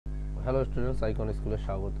Hello students, icon স্কুলে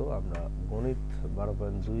স্বাগত। আমরা গণিত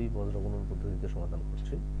 12.2 বজ্রগুণন পদ্ধতিতে সমাধান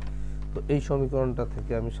করছি। তো এই সমীকরণটা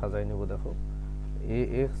থেকে আমি সাজাই নেব। দেখো,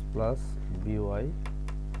 ax প্লাস by,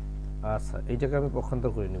 আচ্ছা এইটাকে আমি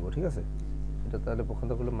পক্ষান্তর করে নেব, ঠিক আছে? এটা তাহলে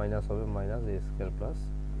পক্ষান্তর করলে মাইনাস হবে, minus a square plus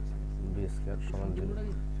B square সমান 0।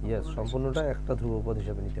 ইয়েস, সম্পূর্ণটা একটা ধ্রুবপদ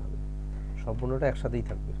হিসাবে নিতে হবে, সম্পূর্ণটা একসাথেই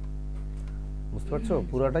থাকবে, বুঝতে পারছো?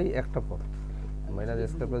 পুরাটাই একটা পদ, মাইনাস এ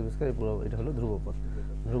স্কোয়ার প্লাস বি স্কোয়ার, পুরো এটা হলো ধ্রুবপদ।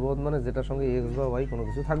 ধ্রুবপদ মানে যেটার সঙ্গে এক্স বা ওয়াই কোনো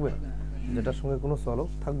কিছু থাকবে না, যেটার সঙ্গে কোনো চলক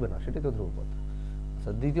থাকবে না, সেটাই তো ধ্রুবপদ।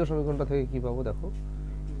 আচ্ছা, দ্বিতীয় সমীকরণটা থেকে কি পাবো? দেখো,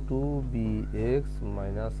 2bx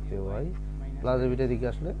minus A Y plus এবিটা দিকে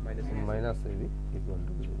আসলে মাইনাস এবি ইকুয়াল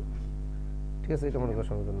টু 0। ঠিক আছে, এটা মনে করো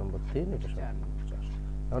সমীকরণ নম্বর 3, এটা সমীকরণ নম্বর 4।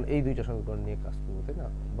 এখন এই দুইটা সমীকরণ নিয়ে কাজ করবো, তাই না?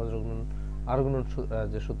 বজ্রগুণন আরগুণন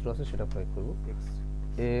যে সূত্র আছে সেটা প্রয়োগ করবো।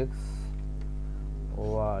 X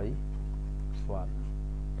Y 1।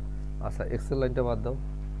 আচ্ছা, এক্সের লাইনটা বাদ দাও,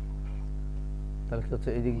 তাহলে কি হচ্ছে?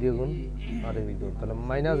 এই দিক দিয়ে গুণ আর এই দিক দিয়ে গুণ, তাহলে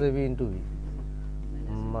minus AB into B,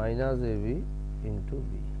 minus AB into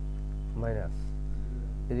B, minus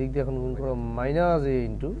এদিক দিয়ে এখন গুণ করো মাইনাস এ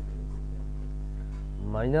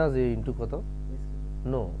ইন্টু কত?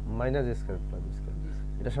 নো, মাইনাস এ স্কোয়ার প্লাস বি স্কোয়ার।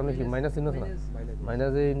 এটার সামনে কি মাইনাস চিহ্ন আছে না?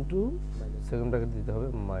 মাইনাস এ ইন্টু সেকেন্ড ব্র্যাকেট দিতে হবে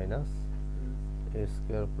মাইনাস এ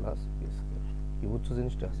স্কোয়ার প্লাস বি স্কোয়ার। কি বুঝছো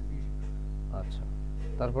জিনিসটা? আচ্ছা,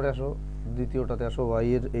 তারপরে আসো দ্বিতীয়টাতে আসো, ওয়াই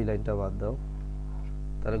এর এই লাইনটা বাদ দাও,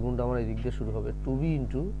 তাহলে গুণটা আমার এই দিক দিয়ে শুরু হবে 2b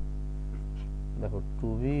ইন্টু, দেখো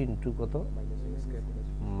 2b ইন্টু কত?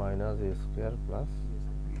 মাইনাস এ square plus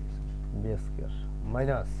B square,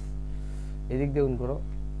 minus এদিক দিয়ে গুণ করো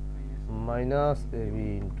মাইনাস এ বি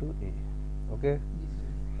ইন্টু এ। ওকে,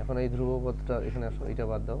 এখন এই ধ্রুবপদটা এখানে আসো, এটা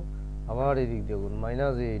বাদ দাও, আবার এই দিক দিয়ে গুণ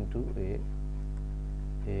মাইনাস এ ইন্টু এ,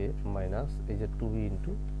 এ মাইনাস এই যে 2b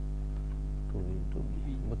ইন্টু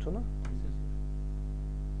বি, বুঝছো না?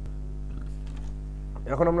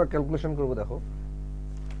 এখন আমরা ক্যালকুলেশন করব। দেখো,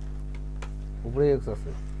 উপরে এক্স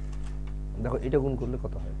আছে, দেখো এটা গুণ করলে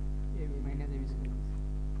কত হয়?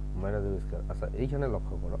 Minus AB square. আচ্ছা, এইখানে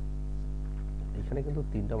লক্ষ্য করো, এইখানে কিন্তু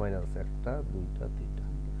তিনটা মাইনাস আছে, একটা দুইটা তিনটা,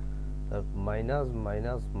 তার মাইনাস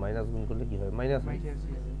মাইনাস মাইনাস গুণ করলে কি হয়? মাইনাস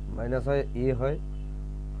মাইনাস হয়, এ হয়,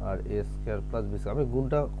 আর এ স্কয়ার প্লাস বি স্কয়ার। আমি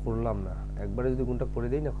গুণটা করলাম না, একবারে যদি গুণটা করে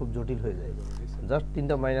দেই না খুব জটিল হয়ে যায়, জাস্ট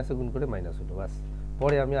তিনটা মাইনাসে গুণ করে মাইনাস হলো, বাস।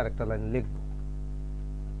 পরে আমি আরেকটা লাইন লিখব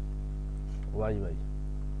ওয়াই বাই,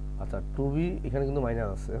 আচ্ছা 2b এখানে কিন্তু মাইনাস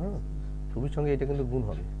আছে, হ্যাঁ, 2bর সঙ্গে এটা কিন্তু গুণ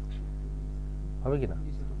হবে, হবে কি না?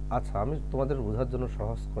 আচ্ছা, আমি তোমাদের বোঝার জন্য,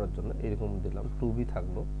 সহজ করার জন্য এরকম দিলাম, 2b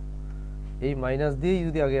থাকলো, এই মাইনাস দিয়েই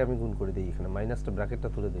যদি আগে আমি গুণ করে দিই, এখানে মাইনাসটা ব্র্যাকেটটা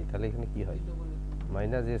তুলে দিই, তাহলে এখানে কি হয়?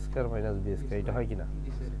 মাইনাস এ স্কোয়ার মাইনাস বি স্কোয়ার, এটা হয় কি না?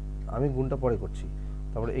 আমি গুণটা পরে করছি।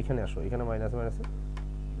 তারপরে এখানে আসো, এখানে মাইনাস মাইনাসে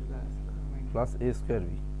plus A square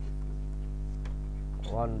B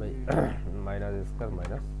 1 by minus A square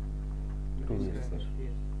minus 2b square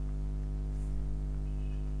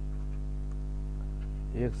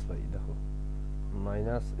x by, দেখো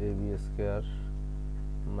minus A B square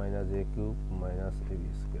minus A cube minus A B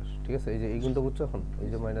square. ঠিক আছে, এই যে এই গুণটা বুঝছো? এখন এই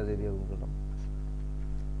যে মাইনাস এ দিয়ে গুণ করলাম,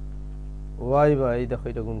 ওয়াই বাই, দেখো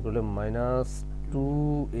এটা গুণ করলে মাইনাস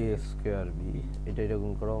 2a স্কোয়ার বি, এটা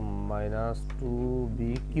গুণ করো মাইনাস 2b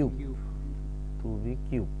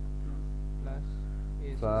কিউব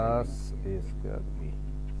প্লাস এ স্কোয়ার বি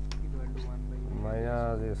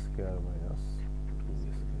মাইনাস এ স্কোয়ার মাইনাস 2b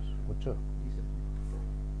স্কোয়ার, বুঝছো?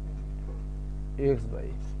 এক্স বাই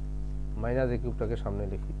মাইনাস এ কিউবটাকে সামনে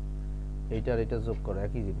লিখি, এইটার এটা যোগ করো,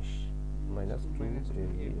 একই জিনিস, minus 2ab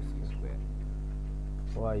square.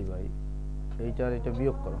 Y by এইটার এটা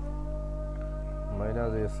বিয়োগ করো,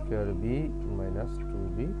 minus A square B minus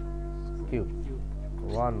 2b cube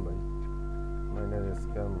 1 by minus A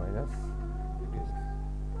square minus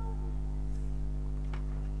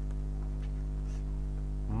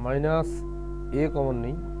minus a common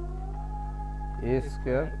নেই, এ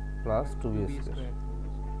square plus 2b square,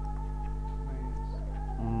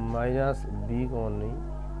 minus B common নেই,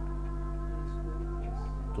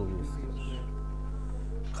 2b স্কোয়ার,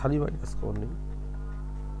 খালি মাইনাস কমন নেই।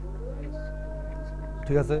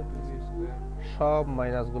 ঠিক আছে, সব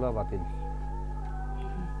মাইনাসগুলো বাতিল,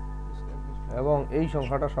 এবং এই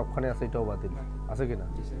সংখ্যাটা সবখানে আছে, এটাও বাতিল আছে কিনা?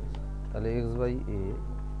 তাহলে x by A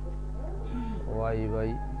Y by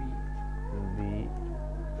B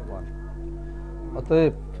 1,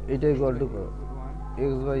 অতএব এটা equal to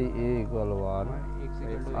x by A equal 1,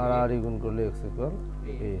 আর আর গুণ করলে এক্স ইকুয়াল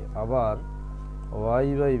এ, আবার ওয়াই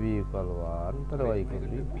বাই বি ইকুয়াল 1, তাহলে ওয়াই ইকুয়াল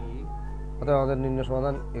বি। অর্থাৎ আমাদের নির্ণয়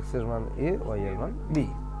সমাধান এক্স এর মান এ, ওয়াই এর মান বি।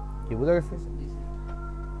 কি বোঝা গেছে?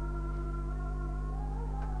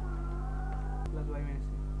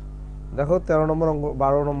 দেখো 13 নম্বর অঙ্ক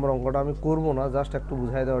 12 নম্বর অঙ্কটা আমি করব না, জাস্ট একটু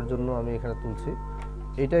বুঝাই দেওয়ার জন্য আমি এখানে তুলছি।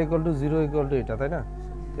 এটা ইকুয়াল টু 0 ইকুয়াল টু এটা, তাই না?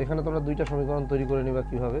 এখানে তোমরা দুইটা সমীকরণ তৈরি করে নিবা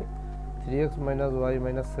কিভাবে, 3x minus Y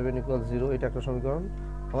minus 7 equal 0 এটা একটা সমীকরণ,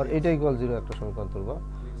 আবার এটা ইকুয়াল 0 একটা সমীকরণ তুলবা,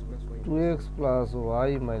 2x plus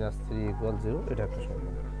Y minus 3 equal 0 এটা একটা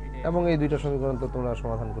সমীকরণ। এবং এই দুইটা সমীকরণ তো তোমরা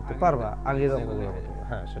সমাধান করতে পারবা আগের অঙ্কগুলোর মতো।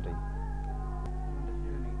 হ্যাঁ সেটাই,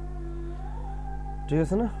 ঠিক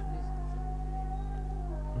আছে না?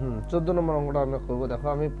 14 নম্বর অঙ্কটা আমরা করবো। দেখো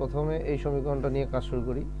আমি প্রথমে এই সমীকরণটা নিয়ে কাজ শুরু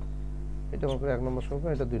করি। এটা মনে করি 1 নম্বর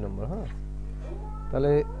সমীকরণ, এটা 2 নম্বর। হ্যাঁ,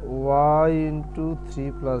 তাহলে y into 3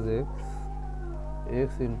 plus x,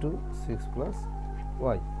 x into 6 plus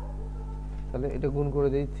Y, তাহলে এটা গুণ করে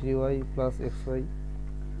দিই 3y plus x Y,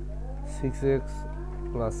 6x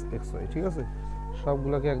plus x Y. ঠিক আছে,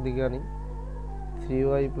 সবগুলোকে একদিকে আনি,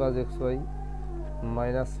 3y plus x Y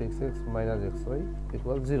minus 6x minus x Y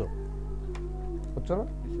equal 0 হচ্ছে না?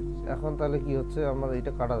 এখন তাহলে কি হচ্ছে, আমার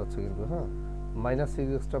এইটা কাটা যাচ্ছে কিন্তু। হ্যাঁ, মাইনাস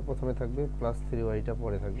 6xটা প্রথমে থাকবে, প্লাস 3yটা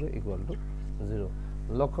পরে থাকবে, ইকুয়াল টু 0।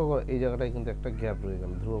 লক্ষ্য করো এই জায়গাটায় কিন্তু একটা গ্যাপ রয়ে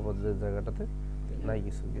গেল, ধ্রুবপদের জায়গাটাতে নাই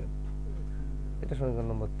কিছু গ্যাপ। এটা সমীকরণ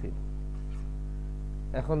নম্বর 3।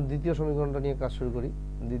 এখন দ্বিতীয় সমীকরণটা নিয়ে কাজ শুরু করি।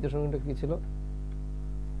 দ্বিতীয় সমীকরণটা কি ছিল,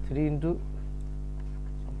 3 into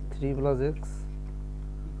 3 plus x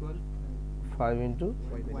 5 into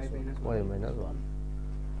Y minus 1।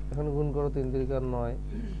 এখন গুণ করো 3 3 9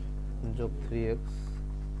 যোগ 3x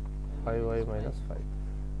 5y minus 5,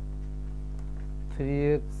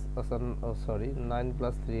 3x sorry 9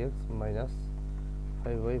 plus 3x minus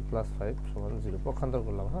 5y plus 5 সমান 0। পক্ষান্তর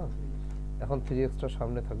করলাম। হ্যাঁ, এখন 3xটা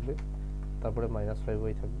সামনে থাকবে, তারপরে মাইনাস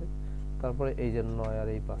 5y থাকবে, তারপরে এই যে 9 আর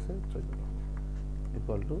এই পাশে 14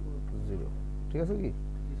 ইকুয়াল টু 0। ঠিক আছে কি,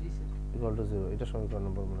 ইকুয়াল টু 0। এটা সমীকরণ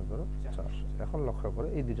নম্বর মনে করো 4। এখন লক্ষ্য করে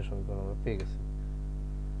এই দুইটা সমীকরণ আমরা পেয়ে গেছি,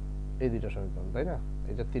 এই দুইটা সমীকরণ, তাই না?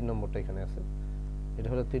 এটা 3 নম্বরটা এখানে আছে, এটা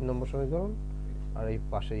হলো 3 নম্বর সমীকরণ, আর এই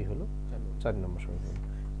পাশেই হলো 4 নম্বর সমীকরণ।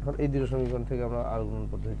 এখন এই দুটো সমীকরণ থেকে আমরা আর গুণন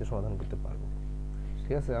পদ্ধতিতে সমাধান করতে পারবো।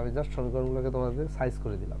 ঠিক আছে, আমি জাস্ট সমীকরণগুলোকে তোমাদের সাইজ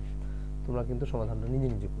করে দিলাম, তোমরা কিন্তু সমাধানটা নিজে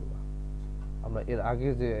নিজে করবা। আমরা এর আগে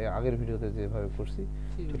যে আগের ভিডিওতে যেভাবে করছি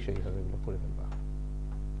ঠিক সেইভাবে এগুলো করে ফেলবা।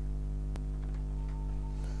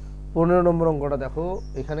 15 নম্বর অঙ্কটা দেখো,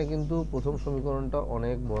 এখানে কিন্তু প্রথম সমীকরণটা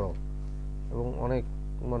অনেক বড় এবং অনেক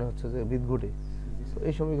মনে হচ্ছে যে বিদঘুটে। তো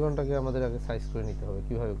এই সমীকরণটাকে আমাদের আগে সাইজ করে নিতে হবে।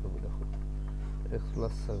 কিভাবে করবো দেখো, x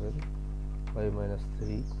plus 7 y minus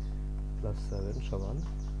 3 plus 7 সমান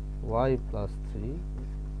y plus 3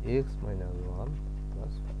 x minus 1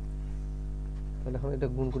 plus 5। তাহলে এখন এটা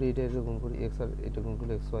গুণ করি, এটা গুণ করি, x আর এটা গুণ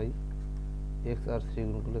করলে xy, x আর 3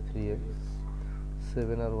 গুণ করলে 3x,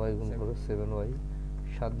 7 আর y গুণ করলে 7y,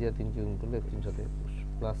 7 দিয়ে 3 কে গুণ করলে 3 7 21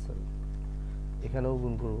 প্লাস 7। এখানেও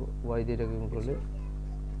গুণ করবো, y দিয়ে এটাকে গুণ করলে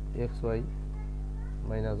xy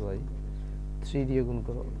মাইনাস y, 3 দিয়ে গুণ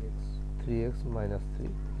করো 3x মাইনাস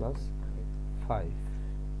 3 প্লাস 5।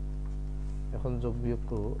 এখন যোগ বিয়োগ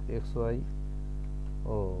করবো, xy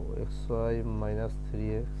minus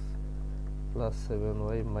 3x plus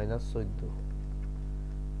 7y minus 14।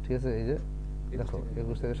 ঠিক আছে, এই যে দেখো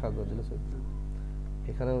 21 থেকে 7 বাদ দিলে 14।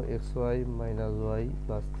 এখানেও xy minus y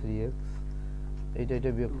plus 3x, এইটা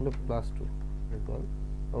বিয়োগ করলে প্লাস 2 ইকুয়াল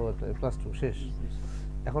প্লাস 2 শেষ।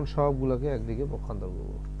 এখন সবগুলোকে একদিকে পক্ষান্তর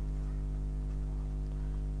করবো,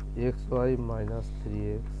 xy minus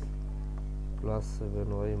 3x plus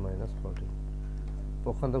 7y minus 14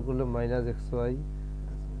 পক্ষান্তর করলে minus xy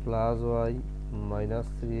plus y minus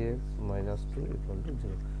 3x minus 2 equal to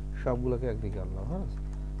 0। সবগুলোকে একদিকে আনলাম। হ্যাঁ,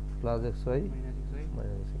 plus xy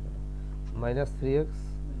minus minus 3x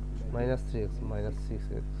minus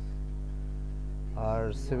 6x আর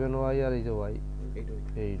 7y আর এই যে y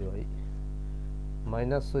 8y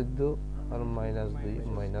minus 14 R minus 2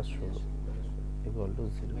 minus 16 equal to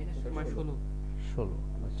 0 16।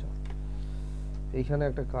 আচ্ছা, এইখানে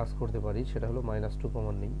একটা কাজ করতে পারি, সেটা হলো -2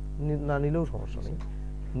 কমন নেই, না নিলেও সমস্যা নেই,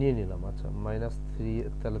 নিয়ে নিলাম। আচ্ছা, -3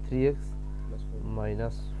 তাহলে 3x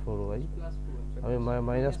মাইনাস 4y, আমি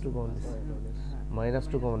 -2 কমন নিচ্ছি,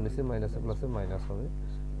 -2 কমন নিচ্ছি, মাইনাসে প্লাসে মাইনাস হবে,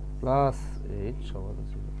 প্লাস 8 সমান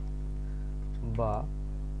 0, বা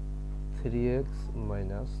 3x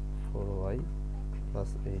minus 4y plus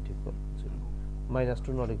 8 equal 0,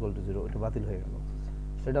 -2 not equal to 0, এটা বাতিল হয়ে গেল।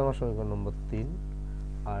 এটা আমার সমীকরণ নম্বর 3।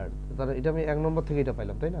 আর তাহলে এটা আমি 1 নম্বর থেকে এটা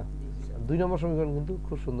পাইলাম, তাই না? 2 নম্বর সমীকরণ কিন্তু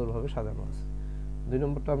খুব সুন্দরভাবে সাজানো আছে। 2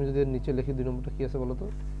 নম্বরটা আমি যদি নিচে লিখি, 2 নম্বরটা কি আছে বলো তো,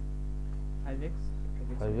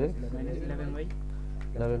 5x minus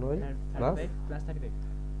 11y plus 35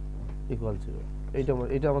 equal 0।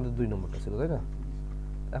 এটা আমাদের 2 নম্বরটা ছিল, তাই না?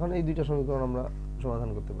 এখন এই দুইটা সমীকরণ আমরা সমাধান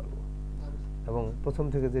করতে পারবো, এবং প্রথম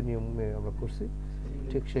থেকে যে নিয়মে আমরা করছি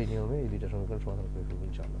ঠিক সেই নিয়মে এই দুইটা সমীকরণ সমাধান করে ফেলবো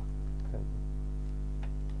ইনশাআল্লাহ।